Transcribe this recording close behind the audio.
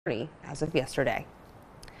as of yesterday.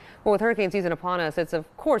 Well, with hurricane season upon us, it's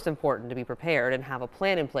of course important to be prepared and have a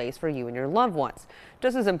plan in place for you and your loved ones.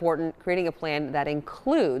 Just as important, creating a plan that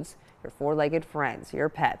includes your four-legged friends, your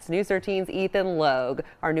pets. News 13's Ethan Logue,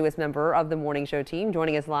 our newest member of the morning show team,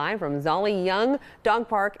 joining us live from Zolly Young Dog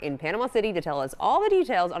Park in Panama City to tell us all the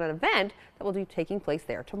details on an event that will be taking place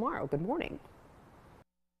there tomorrow. Good morning.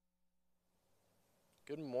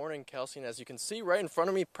 Good morning, Kelsey. And as you can see right in front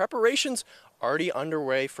of me, preparations already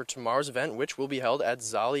underway for tomorrow's event, which will be held at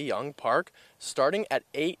Zolly Young Park starting at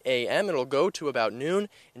 8 a.m. It'll go to about noon.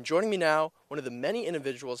 And joining me now, one of the many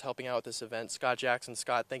individuals helping out with this event, Scott Jackson.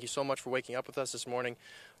 Scott, thank you so much for waking up with us this morning.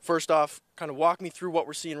 First off, kind of walk me through what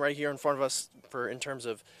we're seeing right here in front of us in terms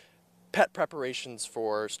of pet preparations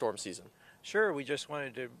for storm season. Sure, we just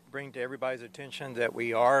wanted to bring to everybody's attention that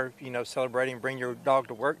we are, celebrating Bring Your Dog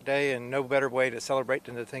to Work Day, and no better way to celebrate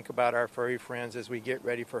than to think about our furry friends as we get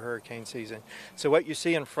ready for hurricane season. So what you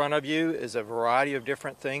see in front of you is a variety of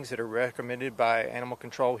different things that are recommended by animal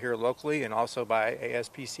control here locally and also by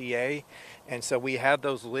ASPCA. And so we have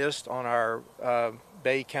those lists on our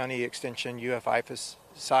Bay County Extension UF-IFAS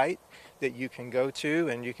site that you can go to,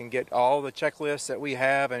 and you can get all the checklists that we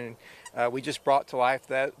have, and we just brought to life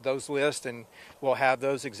those lists, and we'll have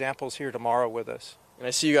those examples here tomorrow with us. And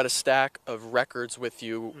I see you got a stack of records with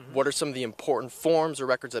you. What are some of the important forms or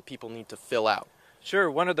records that people need to fill out?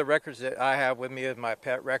 Sure. One of the records that I have with me is my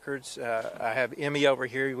pet records. I have Emmy over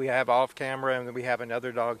here. We have off camera, and then we have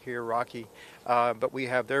another dog here, Rocky. But we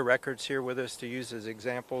have their records here with us to use as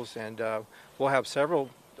examples, and we'll have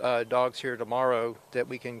several dogs here tomorrow that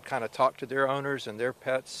we can kind of talk to their owners and their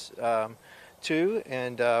pets too.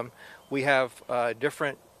 And we have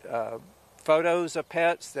different photos of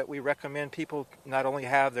pets that we recommend people not only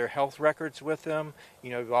have their health records with them,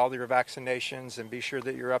 all their vaccinations, and be sure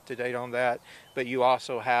that you're up to date on that, but you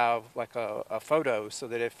also have like a photo so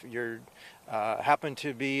that if you're happen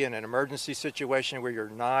to be in an emergency situation where you're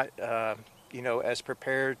not as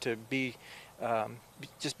prepared to be,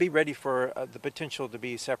 just be ready for the potential to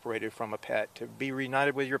be separated from a pet. To be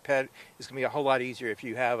reunited with your pet is going to be a whole lot easier if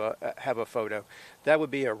you have a photo. That would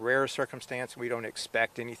be a rare circumstance. We don't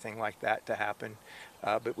expect anything like that to happen,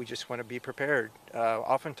 but we just want to be prepared.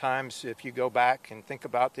 Oftentimes, if you go back and think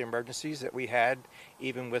about the emergencies that we had,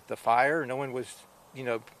 even with the fire, no one was,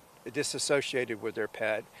 disassociated with their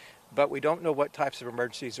pet. But we don't know what types of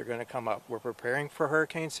emergencies are going to come up. We're preparing for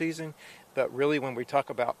hurricane season, but really when we talk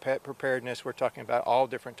about pet preparedness, we're talking about all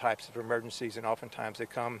different types of emergencies, and oftentimes they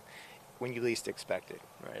come when you least expect it.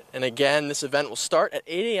 Right. And again, this event will start at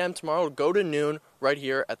 8 a.m. tomorrow, it'll go to noon right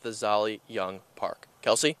here at the Zolly Young Park.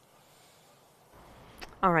 Kelsey?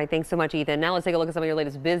 All right, thanks so much, Ethan. Now let's take a look at some of your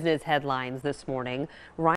latest business headlines this morning.